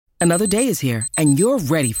Another day is here, and you're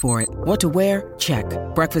ready for it. What to wear? Check.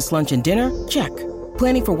 Breakfast, lunch, and dinner? Check.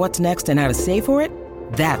 Planning for what's next and how to save for it?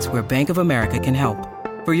 That's where Bank of America can help.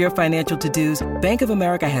 For your financial to-dos, Bank of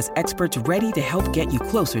America has experts ready to help get you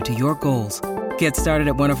closer to your goals. Get started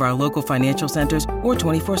at one of our local financial centers or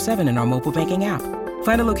 24/7 in our mobile banking app.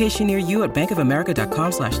 Find a location near you at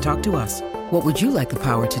bankofamerica.com/talktous. What would you like the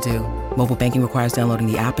power to do? Mobile banking requires downloading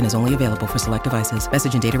the app and is only available for select devices.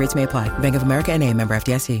 Message and data rates may apply. Bank of America N.A., member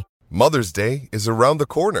FDIC. Mother's Day is around the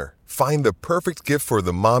corner. Find the perfect gift for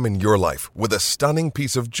the mom in your life with a stunning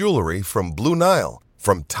piece of jewelry from Blue Nile.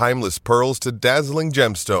 From timeless pearls to dazzling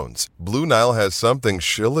gemstones, Blue Nile has something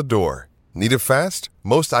she'll adore. Need it fast?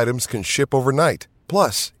 Most items can ship overnight.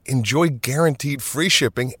 Plus, enjoy guaranteed free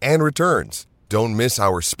shipping and returns. Don't miss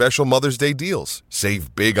our special Mother's Day deals.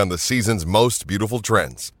 Save big on the season's most beautiful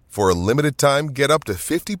trends. For a limited time, get up to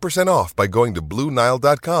 50% off by going to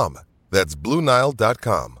BlueNile.com. That's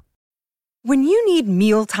BlueNile.com. When you need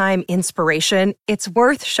mealtime inspiration, it's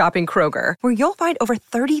worth shopping Kroger, where you'll find over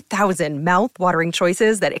 30,000 mouth-watering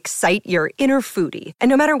choices that excite your inner foodie. And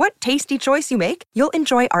no matter what tasty choice you make, you'll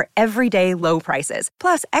enjoy our everyday low prices,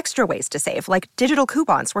 plus extra ways to save, like digital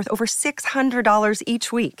coupons worth over $600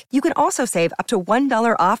 each week. You can also save up to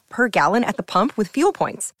 $1 off per gallon at the pump with fuel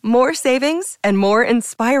points. More savings and more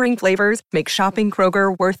inspiring flavors make shopping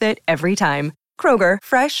Kroger worth it every time. Kroger,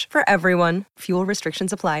 fresh for everyone. Fuel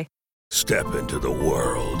restrictions apply. Step into the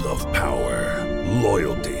world of power,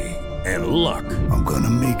 loyalty, and luck. I'm gonna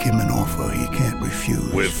make him an offer he can't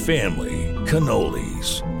refuse. With family,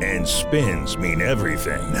 cannolis, and spins mean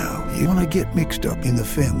everything. Now, you wanna get mixed up in the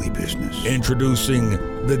family business. Introducing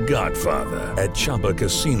The Godfather at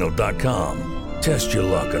ChumbaCasino.com. Test your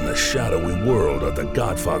luck in the shadowy world of The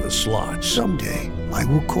Godfather slot. Someday, I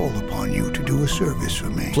will call upon you to do a service for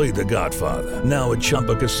me. Play The Godfather, now at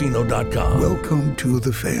ChumbaCasino.com. Welcome to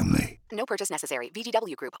the family. No purchase necessary.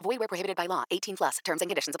 VGW Group. Void where prohibited by law. 18+. Terms and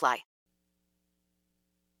conditions apply.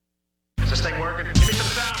 Is this thing working? Give me some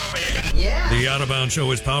sound over here. Yeah. The Out of Bounds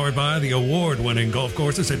Show is powered by the award-winning golf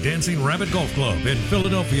courses at Dancing Rabbit Golf Club in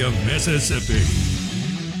Philadelphia, Mississippi.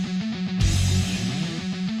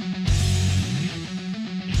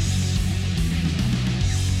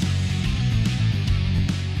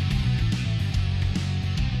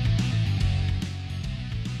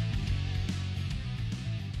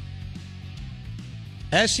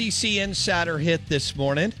 SEC Insider Hit this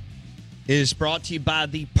morning is brought to you by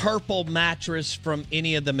the Purple Mattress from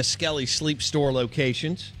any of the Miskelly Sleep Store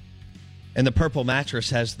locations. And the Purple Mattress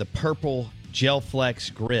has the Purple Gel Flex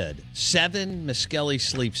Grid. 7 Miskelly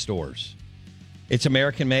Sleep Stores. It's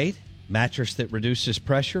American-made, mattress that reduces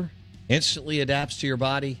pressure, instantly adapts to your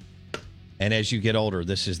body, and as you get older,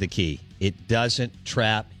 this is the key. It doesn't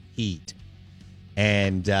trap heat.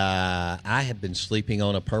 And I have been sleeping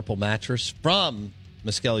on a Purple mattress from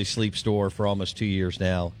Miskelly Sleep Store for almost 2 years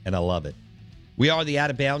now, and I love it. We are the Out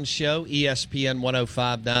of Bounds Show, ESPN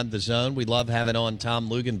 105.9 The Zone. We love having on Tom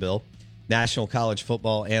Luginbill, National College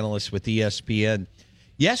Football Analyst with ESPN.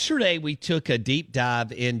 Yesterday, we took a deep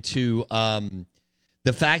dive into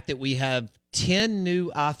the fact that we have 10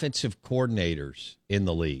 new offensive coordinators in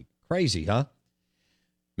the league. Crazy, huh?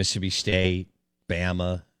 Mississippi State,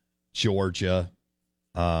 Bama, Georgia,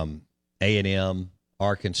 A&M,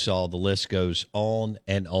 Arkansas, the list goes on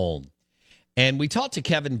and on. And we talked to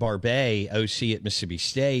Kevin Barbay, OC at Mississippi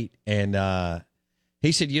State, and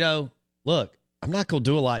he said, look, I'm not going to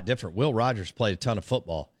do a lot different. Will Rogers played a ton of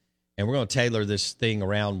football, and we're going to tailor this thing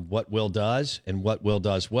around what Will does and what Will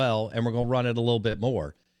does well, and we're going to run it a little bit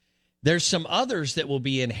more. There's some others that will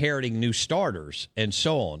be inheriting new starters and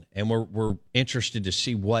so on, and we're interested to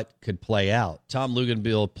see what could play out. Tom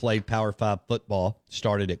Luginbill played Power 5 football,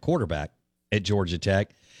 started at quarterback at Georgia Tech.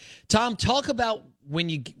 Tom, talk about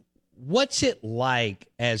what's it like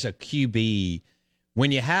as a QB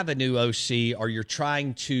when you have a new OC or you're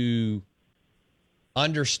trying to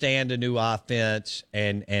understand a new offense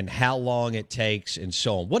and how long it takes and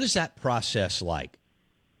so on. What is that process like?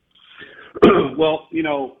 Well,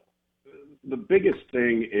 the biggest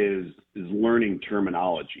thing is learning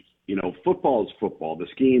terminology. Football is football. The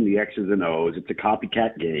scheme, the X's and O's, it's a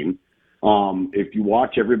copycat game. If you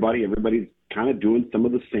watch everybody's kind of doing some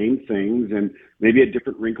of the same things and maybe a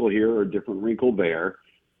different wrinkle here or a different wrinkle there.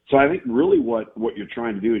 So I think really what you're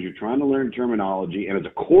trying to do is you're trying to learn terminology. And as a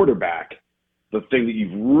quarterback, the thing that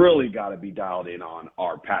you've really got to be dialed in on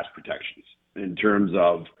are pass protections in terms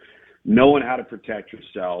of knowing how to protect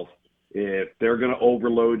yourself. If they're going to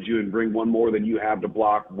overload you and bring one more than you have to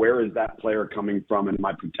block, where is that player coming from? And am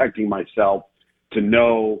I protecting myself to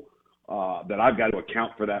know that I've got to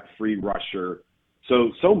account for that free rusher?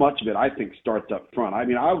 So much of it, I think, starts up front. I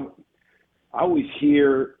mean, I always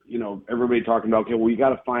hear, everybody talking about, okay, well, you got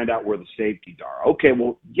to find out where the safeties are. Okay,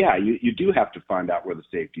 well, yeah, you do have to find out where the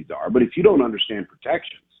safeties are. But if you don't understand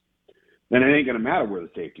protections, then it ain't going to matter where the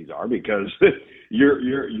safeties are, because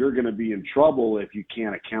you're going to be in trouble if you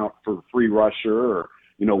can't account for free rusher or,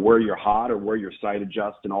 where you're hot or where your sight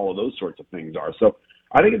adjust and all of those sorts of things are. So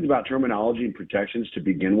I think it's about terminology and protections to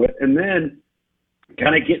begin with, and then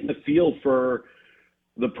kind of getting the feel for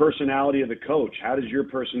the personality of the coach. How does your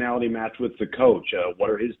personality match with the coach? What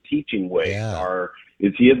are his teaching ways? Yeah.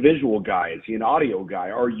 Is he a visual guy? Is he an audio guy?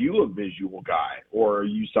 Are you a visual guy? Or are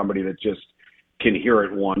you somebody that just can hear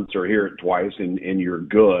it once or hear it twice and you're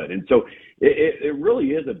good? And so it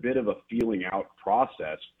really is a bit of a feeling out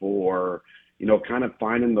process for, kind of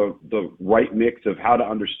finding the right mix of how to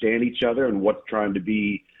understand each other and what's trying to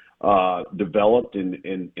be developed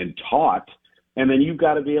and taught. And then you've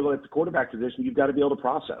got to be able, at the quarterback position, you've got to be able to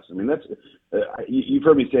process. I mean, that's you've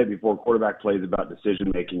heard me say it before, quarterback play is about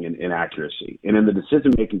decision-making and accuracy. And in the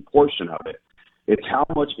decision-making portion of it, it's how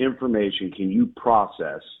much information can you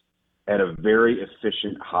process at a very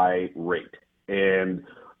efficient, high rate. And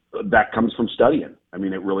that comes from studying. I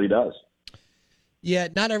mean, it really does. Yeah,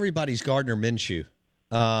 not everybody's Gardner Minshew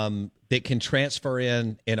that can transfer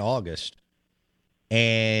in August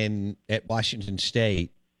and at Washington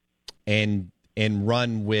State and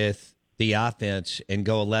run with the offense and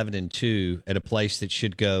go 11-2 at a place that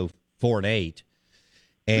should go 4-8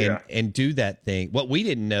 and do that thing. What we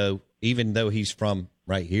didn't know, even though he's from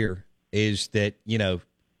right here, is that,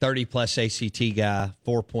 30-plus ACT guy,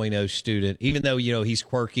 4.0 student, even though, he's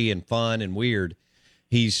quirky and fun and weird,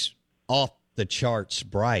 he's off the charts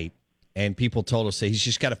bright. And people told us that he's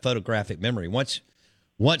just got a photographic memory. Once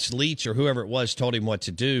Leach or whoever it was told him what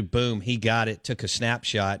to do, boom, he got it, took a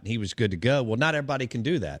snapshot, and he was good to go. Well, not everybody can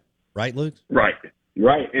do that. Right, Luke? Right.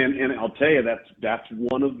 And I'll tell you, that's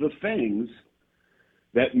one of the things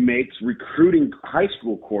that makes recruiting high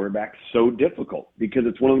school quarterbacks so difficult, because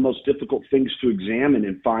it's one of the most difficult things to examine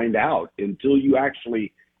and find out. Until you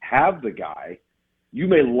actually have the guy, you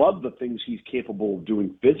may love the things he's capable of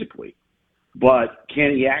doing physically, but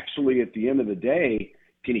can he actually, at the end of the day,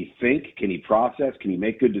 can he think? Can he process? Can he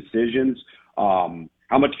make good decisions? How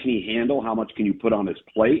much can he handle? How much can you put on his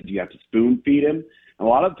plate? Do you have to spoon feed him? And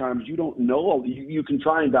a lot of times you don't know. You can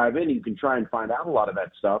try and dive in. You can try and find out a lot of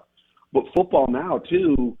that stuff. But football now,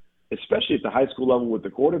 too, especially at the high school level with the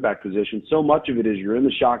quarterback position, so much of it is you're in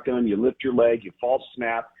the shotgun, you lift your leg, you false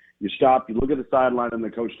snap, you stop, you look at the sideline, and the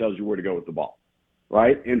coach tells you where to go with the ball,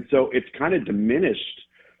 right? And so it's kind of diminished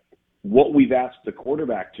what we've asked the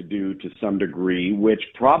quarterback to do to some degree, which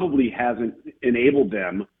probably hasn't enabled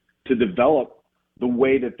them to develop the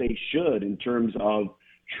way that they should in terms of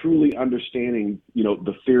truly understanding,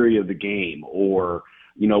 the theory of the game, or,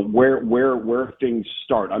 where things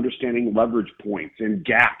start, understanding leverage points and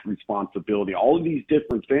gap responsibility, all of these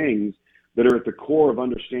different things that are at the core of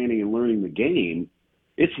understanding and learning the game.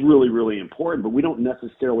 It's really, really important, but we don't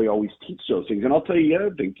necessarily always teach those things. And I'll tell you the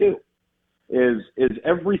other thing too, is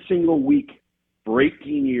every single week for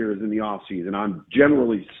 18 years in the offseason, I'm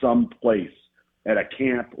generally someplace at a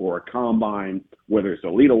camp or a combine, whether it's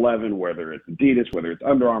Elite 11, whether it's Adidas, whether it's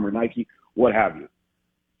Under Armour, Nike, what have you.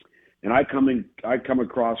 And I come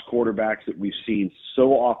across quarterbacks that we've seen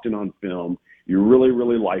so often on film. You really,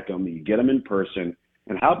 really like them. You get them in person.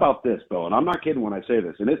 And how about this, Bill? And I'm not kidding when I say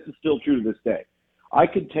this, and this is still true to this day. I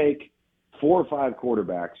could take 4 or 5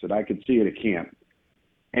 quarterbacks that I could see at a camp,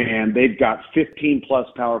 and they've got 15-plus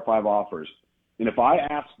Power 5 offers. And if I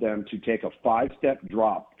asked them to take a 5-step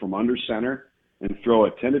drop from under center and throw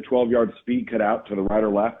a 10 to 12-yard speed cut out to the right or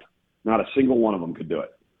left, not a single one of them could do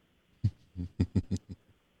it.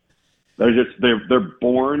 They're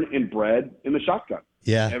born and bred in the shotgun.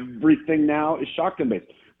 Yeah. Everything now is shotgun based.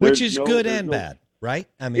 Which is good and bad, right?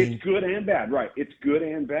 I mean, it's good and bad, right? It's good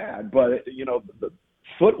and bad, but the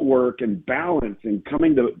footwork and balance and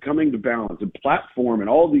coming to balance and platform and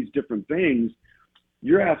all these different things.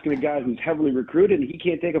 You're asking a guy who's heavily recruited and he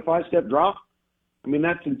can't take a 5-step drop. I mean,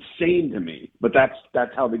 that's insane to me. But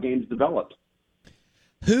that's how the game's developed.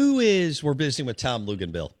 We're visiting with Tom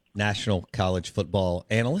Luginbill, national college football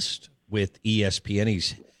analyst with ESPN.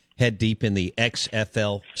 He's head deep in the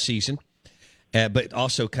XFL season, but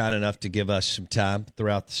also kind enough to give us some time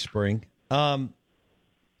throughout the spring.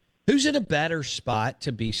 Who's in a better spot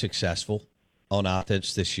to be successful on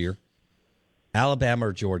offense this year, Alabama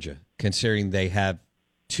or Georgia, considering they have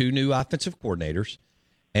 2 new offensive coordinators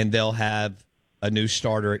and they'll have a new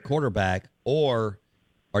starter at quarterback? Or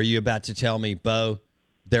are you about to tell me, Bo,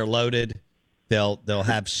 they're loaded, they'll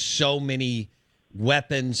have so many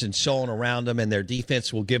weapons and so on around them, and their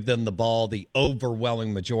defense will give them the ball the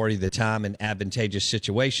overwhelming majority of the time in advantageous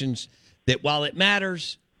situations, that while it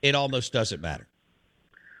matters, it almost doesn't matter.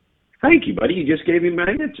 Thank you, buddy. You just gave me my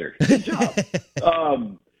answer. Good job.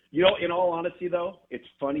 In all honesty, though, it's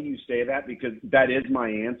funny you say that because that is my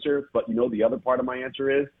answer. But the other part of my answer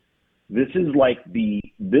is this is the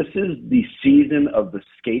season of the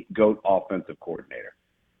scapegoat offensive coordinator,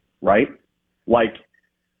 right? Like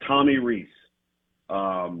Tommy Rees,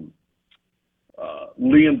 Liam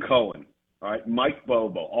Cohen, all right, Mike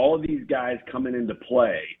Bobo, all of these guys coming into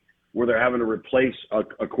play where they're having to replace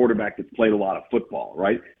a quarterback that's played a lot of football,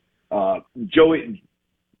 right? Joey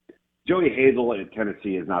Hazel at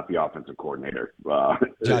Tennessee is not the offensive coordinator.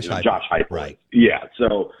 Josh Heupel. Right. Yeah,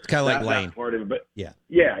 so it's kind of like Lane. Part of it, but yeah.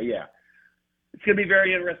 It's going to be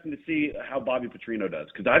very interesting to see how Bobby Petrino does,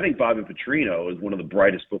 because I think Bobby Petrino is one of the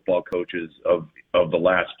brightest football coaches of the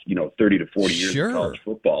last 30 to 40 years of college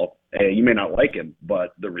football. And you may not like him,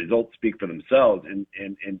 but the results speak for themselves. And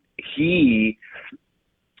he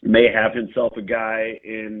may have himself a guy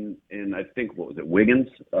in I think, what was it, Wiggins,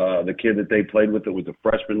 the kid that they played with that was a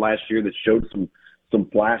freshman last year that showed some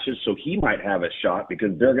flashes. So he might have a shot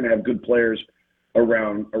because they're going to have good players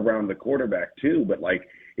around the quarterback too. But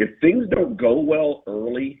if things don't go well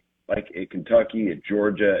early, like at Kentucky, at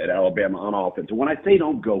Georgia, at Alabama on offense, and when I say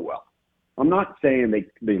don't go well, I'm not saying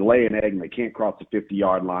they lay an egg and they can't cross the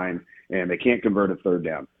 50-yard line and they can't convert a third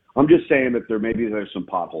down. I'm just saying that there's some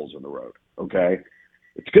potholes in the road, okay?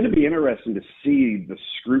 It's going to be interesting to see the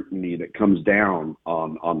scrutiny that comes down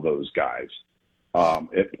on those guys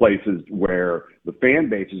at places where the fan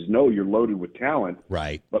bases know you're loaded with talent,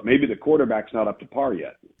 right? But maybe the quarterback's not up to par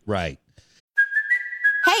yet. Right.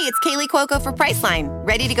 Hey, it's Kaylee Cuoco for Priceline.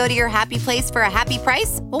 Ready to go to your happy place for a happy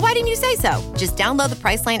price? Well, why didn't you say so? Just download the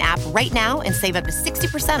Priceline app right now and save up to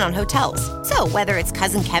 60% on hotels. So whether it's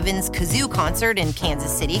Cousin Kevin's Kazoo Concert in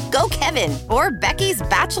Kansas City, go Kevin, or Becky's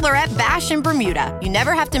Bachelorette Bash in Bermuda, you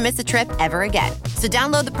never have to miss a trip ever again. So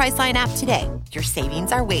download the Priceline app today. Your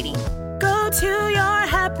savings are waiting. Go to your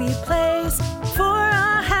happy place for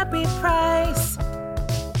a happy price.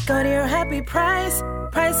 Go to your happy price,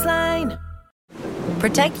 Priceline.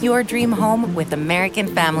 Protect your dream home with American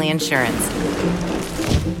Family Insurance.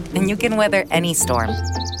 And you can weather any storm.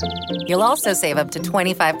 You'll also save up to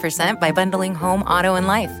 25% by bundling home, auto, and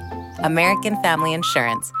life. American Family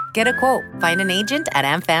Insurance. Get a quote. Find an agent at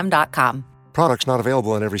amfam.com. Products not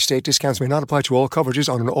available in every state. Discounts may not apply to all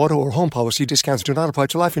coverages on an auto or home policy. Discounts do not apply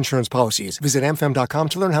to life insurance policies. Visit amfam.com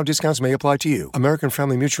to learn how discounts may apply to you. American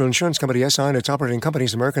Family Mutual Insurance Company, SI, and its operating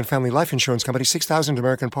companies, American Family Life Insurance Company, 6000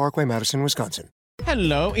 American Parkway, Madison, Wisconsin.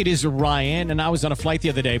 Hello, it is Ryan, and I was on a flight the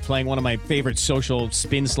other day playing one of my favorite social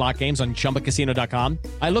spin slot games on ChumbaCasino.com.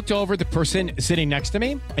 I looked over at the person sitting next to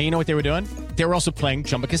me, and you know what they were doing? They were also playing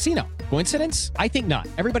Chumba Casino. Coincidence? I think not.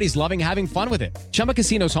 Everybody's loving having fun with it. Chumba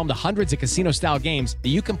Casino is home to hundreds of casino-style games that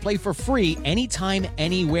you can play for free anytime,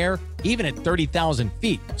 anywhere, even at 30,000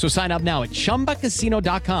 feet. So sign up now at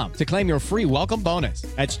ChumbaCasino.com to claim your free welcome bonus.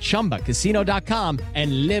 That's ChumbaCasino.com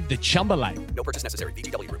and live the Chumba life. No purchase necessary.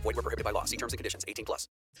 VGW. Void where prohibited by law. See terms and conditions. 18+.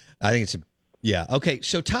 I think okay,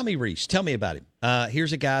 so Tommy Rees, tell me about him.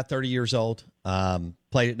 Here's a guy, 30 years old,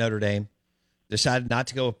 played at Notre Dame, decided not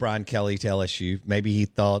to go with Brian Kelly to LSU. Maybe he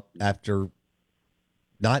thought after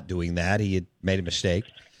not doing that, he had made a mistake.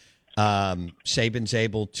 Saban's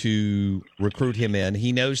able to recruit him in.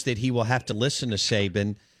 He knows that he will have to listen to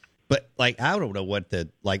Saban, but I don't know what the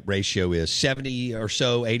ratio is. 70 or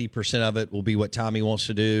so, 80% of it will be what Tommy wants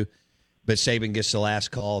to do, but Saban gets the last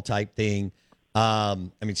call type thing.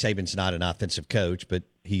 Saban's not an offensive coach, but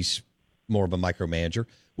he's more of a micromanager.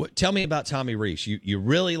 Tell me about Tommy Rees. You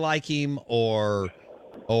really like him, or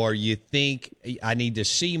you think I need to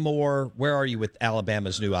see more? Where are you with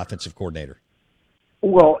Alabama's new offensive coordinator?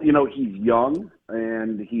 Well, he's young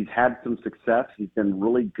and he's had some success. He's been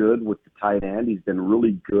really good with the tight end. He's been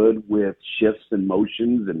really good with shifts and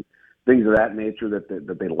motions and things of that nature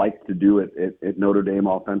that they like to do at Notre Dame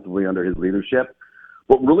offensively under his leadership.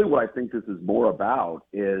 But really what I think this is more about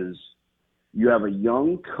is you have a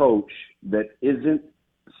young coach that isn't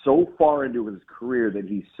so far into his career that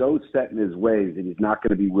he's so set in his ways that he's not going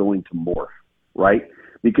to be willing to morph, right?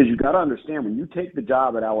 Because you've got to understand, when you take the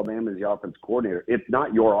job at Alabama as the offense coordinator, it's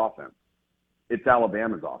not your offense. It's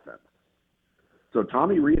Alabama's offense. So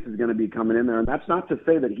Tommy Rees is going to be coming in there, and that's not to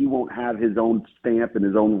say that he won't have his own stamp and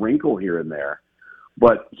his own wrinkle here and there,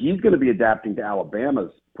 but he's going to be adapting to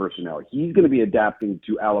Alabama's personnel. He's going to be adapting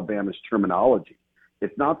to Alabama's terminology.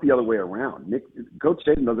 It's not the other way around. Coach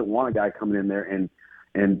Saban doesn't want a guy coming in there and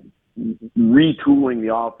retooling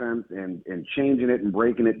the offense and changing it and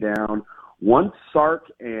breaking it down, once Sark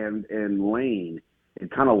and Lane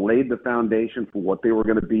had kind of laid the foundation for what they were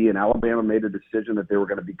going to be, and Alabama made a decision that they were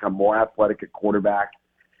going to become more athletic at quarterback,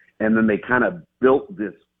 and then they kind of built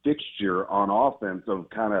this fixture on offense of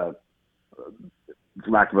kind of, for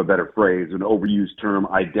lack of a better phrase, an overused term,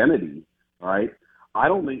 identity, right? I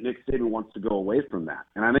don't think Nick Saban wants to go away from that.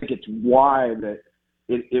 And I think it's why that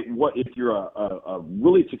if you're a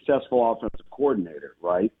really successful offensive coordinator,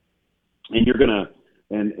 right, and you're going to,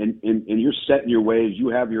 and you're set in your ways, you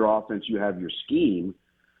have your offense, you have your scheme,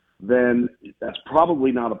 then that's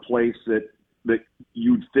probably not a place that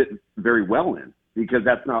you'd fit very well in, because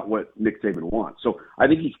that's not what Nick Saban wants. So I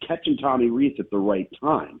think he's catching Tommy Rees at the right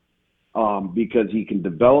time, because he can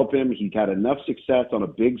develop him. He's had enough success on a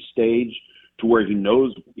big stage to where he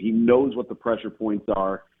knows what the pressure points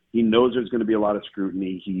are. He knows there's going to be a lot of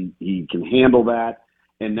scrutiny. He can handle that.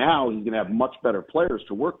 And now he's going to have much better players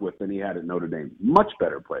to work with than he had at Notre Dame. Much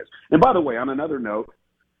better players. And by the way, on another note,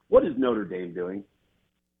 what is Notre Dame doing?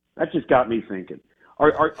 That just got me thinking.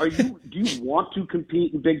 Are you? Do you want to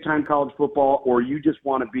compete in big time college football, or you just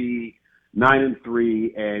want to be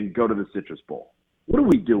 9-3 and go to the Citrus Bowl? What are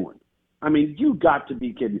we doing? I mean, you got to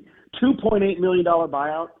be kidding. $2.8 million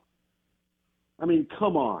buyout? I mean,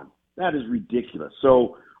 come on. That is ridiculous.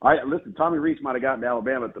 So, listen, Tommy Rees might have gotten to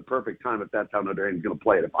Alabama at the perfect time if that's how Notre Dame is going to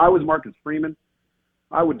play it. If I was Marcus Freeman,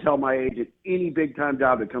 I would tell my agent, any big-time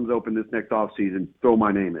job that comes open this next offseason, throw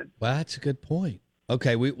my name in. Well, that's a good point.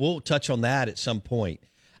 Okay, we'll touch on that at some point.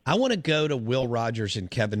 I want to go to Will Rogers and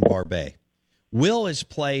Kevin Barbay. Will has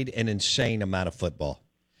played an insane amount of football.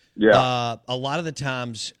 Yeah. A lot of the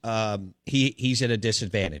times he's at a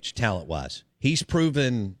disadvantage talent-wise. He's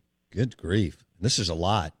proven, good grief, this is a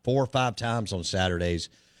lot, 4 or 5 times on Saturdays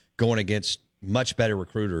going against much better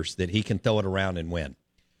recruiters that he can throw it around and win.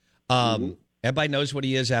 Everybody knows what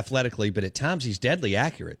he is athletically, but at times he's deadly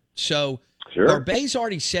accurate. So sure. Barbay's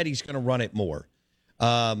already said he's going to run it more.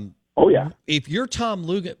 Oh, yeah. If you're Tom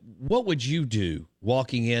Lugan, what would you do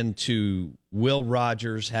walking into Will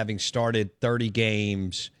Rogers having started 30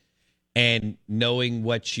 games and knowing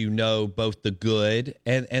what you know, both the good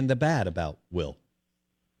and the bad about Will?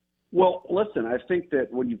 Well, listen, I think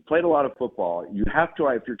that when you've played a lot of football, you have to,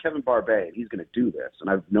 if you're Kevin Barbay, he's going to do this, and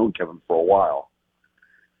I've known Kevin for a while,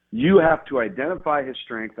 you have to identify his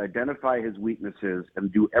strengths, identify his weaknesses,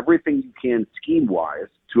 and do everything you can scheme-wise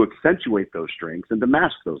to accentuate those strengths and to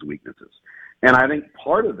mask those weaknesses. And I think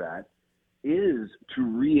part of that is to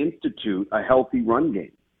reinstitute a healthy run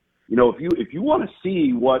game. You know, if you want to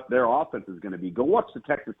see what their offense is going to be, go watch the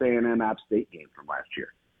Texas A&M App State game from last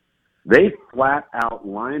year. They flat out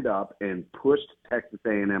lined up and pushed Texas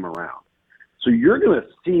A&M around. So you're going to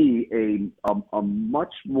see a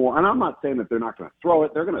much more, and I'm not saying that they're not going to throw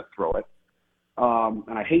it. They're going to throw it.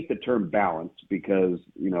 And I hate the term balance because,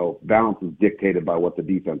 you know, balance is dictated by what the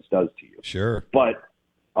defense does to you. Sure. But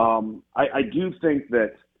I do think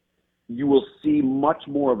that you will see much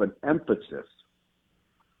more of an emphasis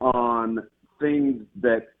on things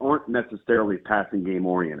that aren't necessarily passing game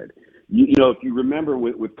oriented. You know, if you remember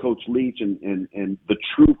with Coach Leach and the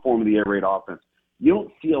true form of the air raid offense, you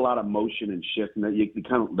don't see a lot of motion and shift, and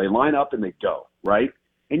they line up and they go, right?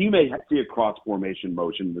 And you may see a cross formation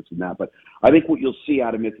motion, this and that, but I think what you'll see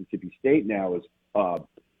out of Mississippi State now is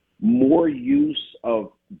more use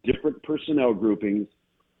of different personnel groupings,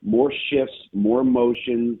 more shifts, more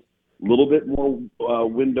motions, a little bit more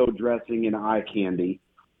window dressing and eye candy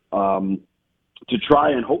to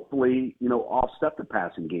try and hopefully, you know, offset the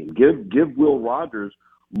passing game. Give Will Rogers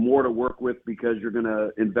more to work with because you're going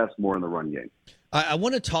to invest more in the run game. I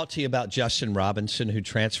want to talk to you about Justin Robinson, who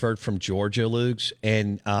transferred from Georgia, Lugs,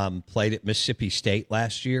 and played at Mississippi State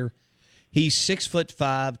last year. He's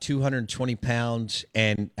 6'5", 220 pounds,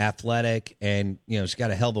 and athletic, and you know he's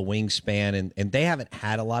got a hell of a wingspan. And they haven't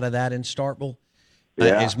had a lot of that in Starkville.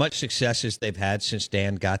 As much success as they've had since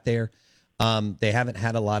Dan got there, they haven't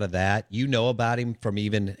had a lot of that. You know about him from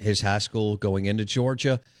even his high school going into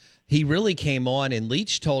Georgia. He really came on, and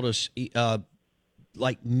Leach told us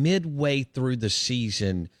like midway through the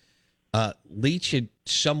season, Leach had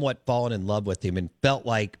somewhat fallen in love with him and felt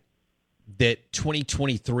like that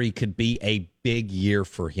 2023 could be a big year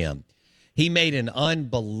for him. He made an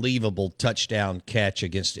unbelievable touchdown catch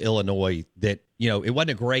against Illinois that, you know, it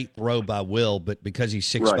wasn't a great throw by Will, but because he's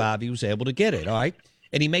 6'5", he was able to get it, all right?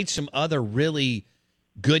 And he made some other really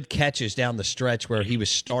good catches down the stretch where he was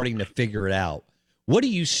starting to figure it out. What do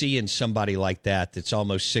you see in somebody like that that's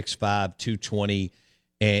almost 6'5", 220,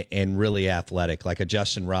 and really athletic, like a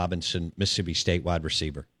Justin Robinson, Mississippi State wide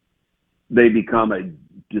receiver? They become a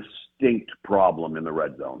distinct problem in the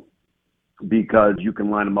red zone because you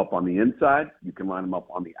can line them up on the inside, you can line them up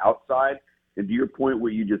on the outside, And to your point,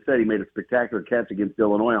 what you just said, he made a spectacular catch against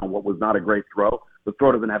Illinois on what was not a great throw. The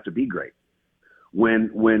throw doesn't have to be great.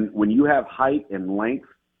 When you have height and length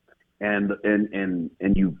and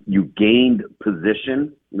you gained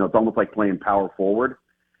position, it's almost like playing power forward.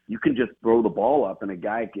 You can just throw the ball up, and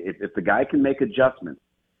if the guy can make adjustments,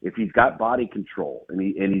 if he's got body control and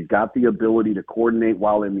he's got the ability to coordinate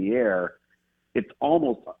while in the air, it's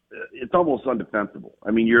almost undefensible.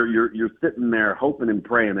 I mean, you're sitting there hoping and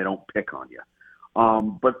praying they don't pick on you.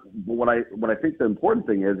 But what I think the important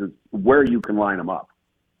thing is where you can line them up.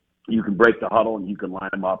 You can break the huddle and you can line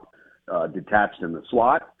them up detached in the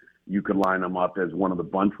slot. You can line them up as one of the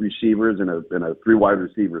bunch receivers in a 3 wide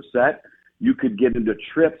receiver set. You could get into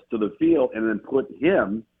trips to the field and then put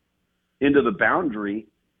him into the boundary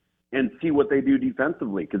and see what they do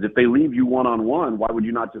defensively. Because if they leave you one-on-one, why would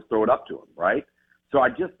you not just throw it up to them, right? So I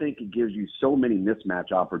just think it gives you so many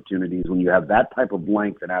mismatch opportunities when you have that type of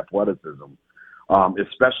length and athleticism,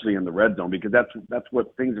 especially in the red zone, because that's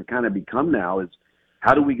what things have kind of become now is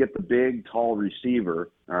how do we get the big, tall receiver,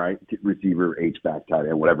 all right, receiver, H-back, tight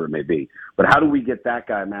end, whatever it may be, but how do we get that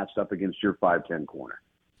guy matched up against your 5'10" corner,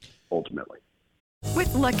 ultimately?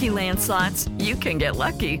 With Lucky Land Slots, you can get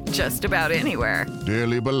lucky just about anywhere.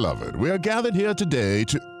 Dearly beloved, we are gathered here today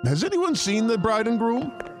to... Has anyone seen the bride and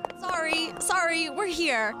groom? Sorry, we're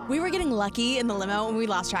here. We were getting lucky in the limo and we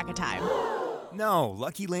lost track of time. No,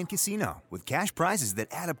 Lucky Land Casino, with cash prizes that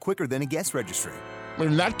add up quicker than a guest registry.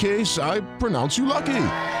 In that case, I pronounce you lucky.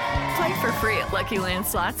 Play for free at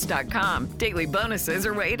LuckyLandSlots.com. Daily bonuses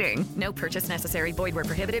are waiting. No purchase necessary. Void where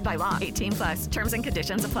prohibited by law. 18+. Terms and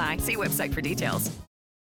conditions apply. See website for details.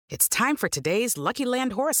 It's time for today's Lucky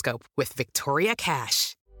Land horoscope with Victoria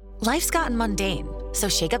Cash. Life's gotten mundane, so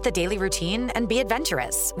shake up the daily routine and be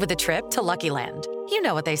adventurous with a trip to Lucky Land. You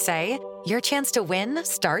know what they say. Your chance to win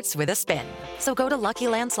starts with a spin. So go to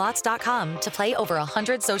LuckyLandSlots.com to play over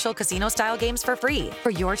 100 social casino-style games for free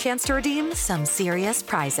for your chance to redeem some serious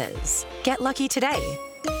prizes. Get lucky today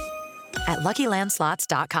at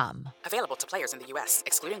LuckyLandSlots.com. Available to players in the U.S.,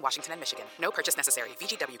 excluding Washington and Michigan. No purchase necessary.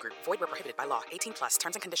 VGW Group. Void where prohibited by law. 18+.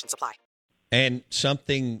 Terms and conditions apply. And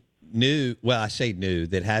something new, well, I say new,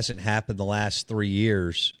 that hasn't happened the last 3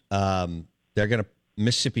 years. They're going to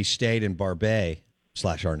Mississippi State and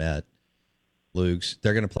Barbet/Arnett. Lugs,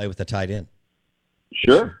 they're going to play with the tight end.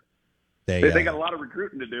 Sure. They got a lot of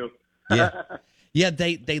recruiting to do. Yeah,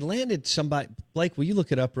 they landed somebody. Blake, will you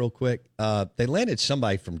look it up real quick? They landed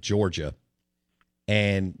somebody from Georgia.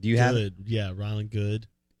 And do you have it? Yeah, Rylan Good.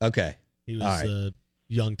 Okay. He was a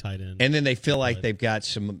young tight end. And then they feel like they've got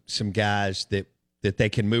some guys that they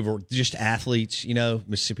can move, or just athletes,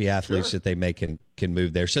 Mississippi athletes that they can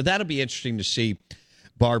move there. So that'll be interesting to see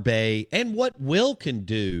Barbet and what Will can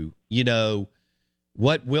do,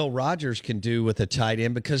 what Will Rogers can do with a tight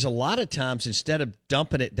end, because a lot of times instead of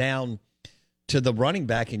dumping it down to the running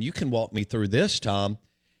back, and you can walk me through this, Tom,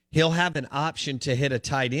 he'll have an option to hit a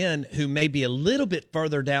tight end who may be a little bit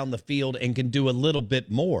further down the field and can do a little bit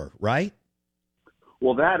more, right?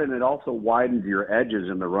 Well, that, and it also widens your edges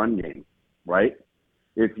in the run game, right?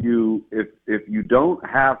 If you don't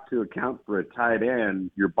have to account for a tight end,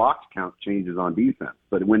 your box count changes on defense.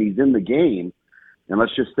 But when he's in the game, and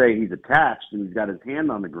let's just say he's attached and he's got his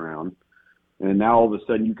hand on the ground, and now all of a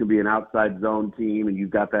sudden you can be an outside zone team and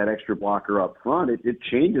you've got that extra blocker up front, it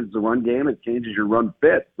changes the run game. It changes your run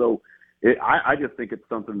fit. So I just think it's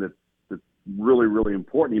something that's really, really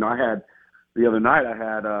important. The other night I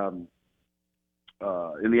had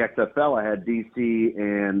in the XFL, I had DC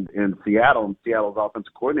and Seattle, and Seattle's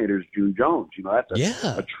offensive coordinator is June Jones. That's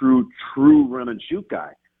a true run and shoot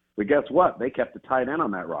guy. But guess what? They kept the tight end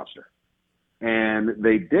on that roster. And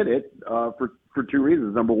they did it for two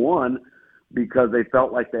reasons. Number one, because they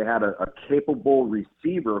felt like they had a capable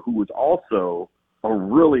receiver who was also a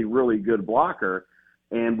really, really good blocker.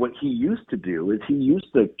 And what he used to do is he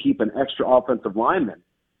used to keep an extra offensive lineman.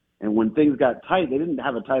 And when things got tight, they didn't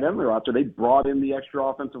have a tight end on the roster. They brought in the extra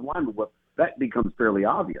offensive lineman. Well, that becomes fairly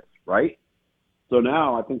obvious, right? So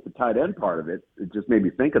now I think the tight end part of it just made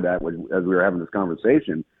me think of that as we were having this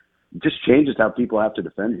conversation. It just changes how people have to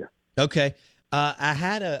defend you. Okay.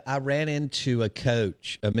 I ran into a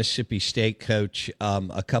coach, a Mississippi State coach,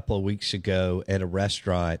 a couple of weeks ago at a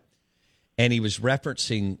restaurant, and he was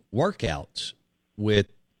referencing workouts with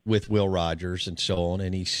Will Rogers and so on.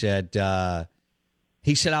 And he said, I'll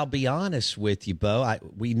be honest with you, Bo.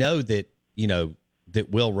 We know that, that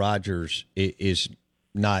Will Rogers is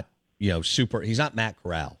not, super. He's not Matt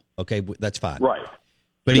Corral. Okay, that's fine. Right.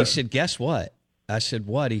 But he said, guess what? I said,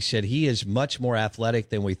 what? He said, he is much more athletic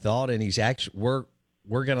than we thought, and he's actually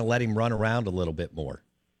we're going to let him run around a little bit more.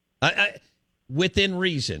 within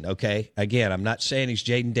reason, okay? Again, I'm not saying he's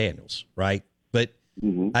Jaden Daniels, right? But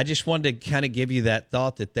I just wanted to kind of give you that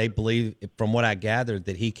thought that they believe, from what I gathered,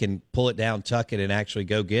 that he can pull it down, tuck it, and actually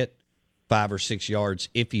go get 5 or 6 yards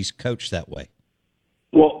if he's coached that way.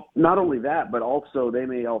 Well, not only that, but also they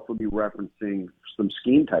may also be referencing some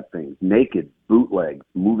scheme type things: naked, bootleg,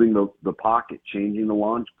 moving the pocket, changing the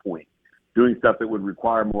launch point, doing stuff that would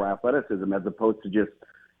require more athleticism, as opposed to just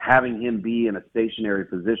having him be in a stationary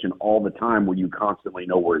position all the time where you constantly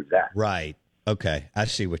know where he's at. Right. Okay. I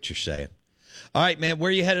see what you're saying. All right, man. Where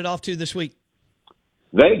are you headed off to this week?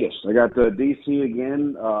 Vegas. I got D.C.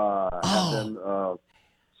 again.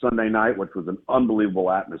 Sunday night, which was an unbelievable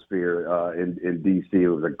atmosphere in D.C. It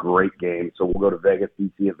was a great game. So we'll go to Vegas,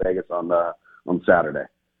 D.C. and Vegas on Saturday.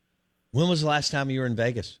 When was the last time you were in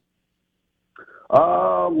Vegas?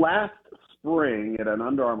 Last spring at an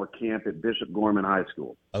Under Armour camp at Bishop Gorman High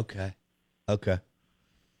School. Okay.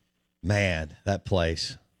 Man, that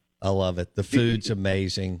place. I love it. The food's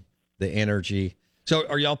amazing. The energy. So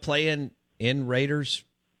are y'all playing in Raiders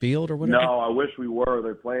Field or whatever? No, I wish we were.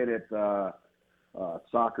 They're playing at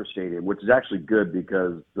soccer stadium, which is actually good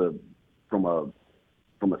because from a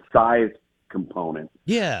size component.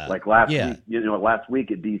 Yeah. Like last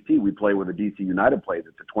week at DC, we played where the DC United plays.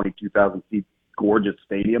 It's a 22,000 seat gorgeous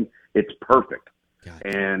stadium. It's perfect.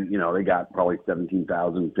 Gotcha. And they got probably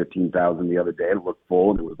 17,000, 15,000 the other day. It looked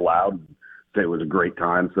full and it was loud. It was a great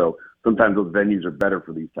time. So sometimes those venues are better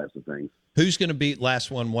for these types of things. Who's going to be,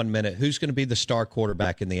 last 1 minute, who's going to be the star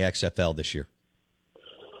quarterback in the XFL this year?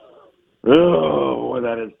 Oh, boy,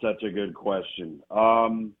 that is such a good question. I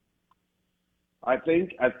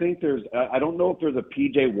think there's, I don't know if there's a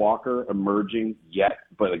PJ Walker emerging yet,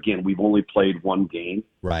 but again, we've only played one game.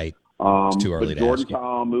 Right. It's too early but to Jordan ask you.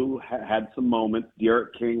 Ta'amu had some moments.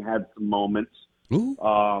 Derek King had some moments. Ooh.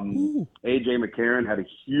 AJ McCarron had a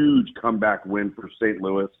huge comeback win for St.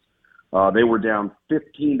 Louis. They were down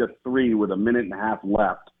 15-3 with a minute and a half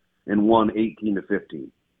left and won 18-15.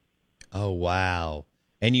 Oh, wow.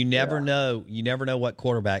 And you never know what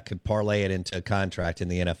quarterback could parlay it into a contract in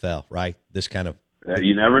the NFL, right? This kind of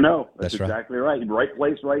you never know. That's right. Exactly right. Right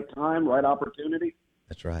place, right time, right opportunity.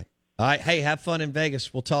 That's right. All right. Hey, have fun in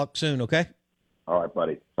Vegas. We'll talk soon, okay? All right,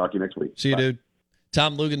 buddy. Talk to you next week. See you, Bye. dude.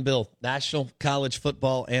 Tom Luginbill, National College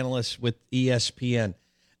Football Analyst with ESPN.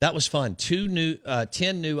 That was fun. 10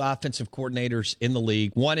 new offensive coordinators in the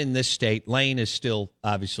league, one in this state. Lane is still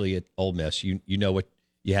obviously at Ole Miss. You know what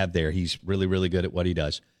you have there. He's really, really good at what he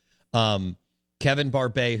does. Kevin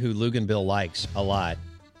Barbay, who Luginbill likes a lot,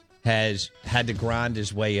 has had to grind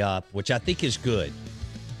his way up, which I think is good.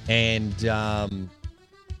 And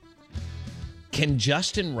can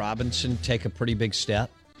Justin Robinson take a pretty big step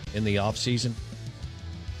in the offseason?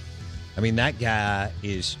 I mean, that guy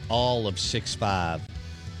is all of 6'5"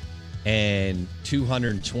 and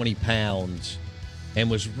 220 pounds and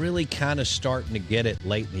was really kind of starting to get it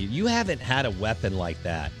late in the year. You haven't had a weapon like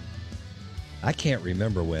that. I can't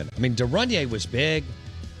remember when. I mean, Derunye was big,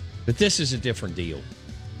 but this is a different deal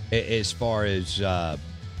as far as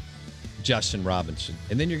Justin Robinson.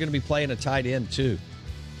 And then you're going to be playing a tight end, too.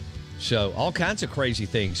 So all kinds of crazy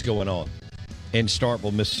things going on in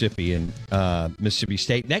Starkville, Mississippi, and Mississippi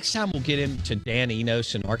State. Next time we'll get into Dan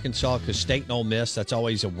Enos in Arkansas, because State and Ole Miss, that's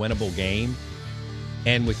always a winnable game.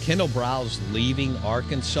 And with Kendall Briles leaving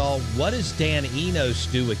Arkansas, what does Dan Enos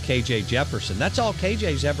do with KJ Jefferson? That's all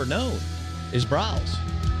KJ's ever known is Briles.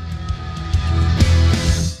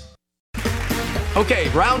 Okay,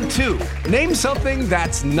 round 2. Name something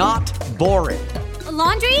that's not boring. A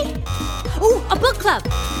laundry? Ooh, a book club.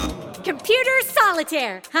 Computer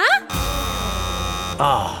solitaire, huh?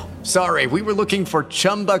 Ah, sorry, we were looking for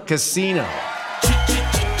Chumba Casino.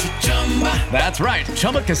 That's right,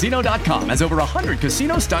 ChumbaCasino.com has over 100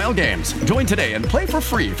 casino-style games. Join today and play for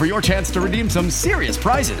free for your chance to redeem some serious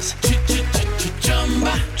prizes.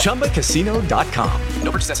 ChumbaCasino.com.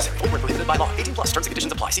 No purchase necessary. Void where prohibited by law. 18+ terms and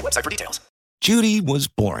conditions apply. See website for details. Judy was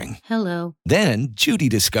boring. Hello. Then Judy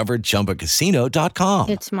discovered ChumbaCasino.com.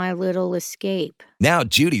 It's my little escape. Now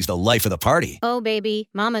Judy's the life of the party. Oh, baby,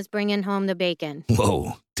 mama's bringing home the bacon.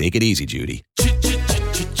 Whoa, take it easy, Judy.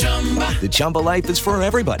 The Chumba life is for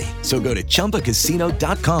everybody. So go to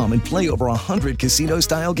ChumbaCasino.com and play over 100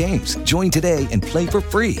 casino-style games. Join today and play for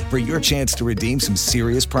free for your chance to redeem some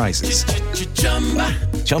serious prizes.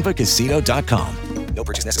 ChumbaCasino.com. No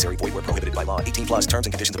purchase necessary. Void where prohibited by law. 18+ terms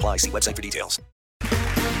and conditions apply. See website for details.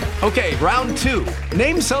 Okay, round 2.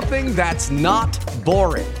 Name something that's not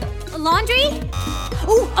boring. A laundry?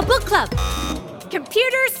 Ooh, a book club.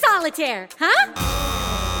 Computer solitaire, huh?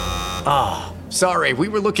 Ah, sorry, we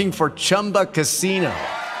were looking for Chumba Casino.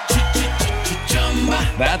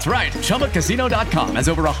 That's right. ChumbaCasino.com has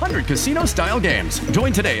over 100 casino-style games.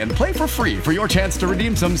 Join today and play for free for your chance to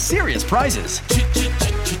redeem some serious prizes.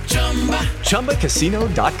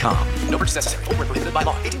 ChumbaCasino.com. No purchase necessary. Void where prohibited by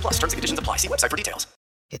law. 18 plus. Terms and conditions apply. See website for details.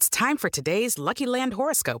 It's time for today's Lucky Land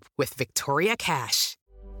horoscope with Victoria Cash.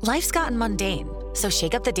 Life's gotten mundane, so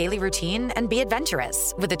shake up the daily routine and be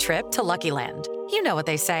adventurous with a trip to Lucky Land. You know what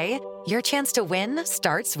they say. Your chance to win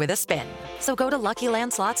starts with a spin. So go to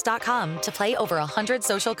LuckyLandSlots.com to play over 100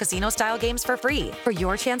 social casino-style games for free for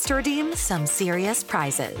your chance to redeem some serious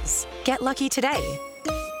prizes. Get lucky today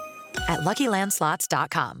at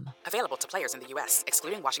LuckyLandSlots.com. Available to players in the U.S.,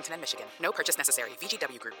 excluding Washington and Michigan. No purchase necessary.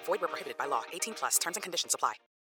 VGW Group. Void where prohibited by law. 18 plus. Terms and conditions apply.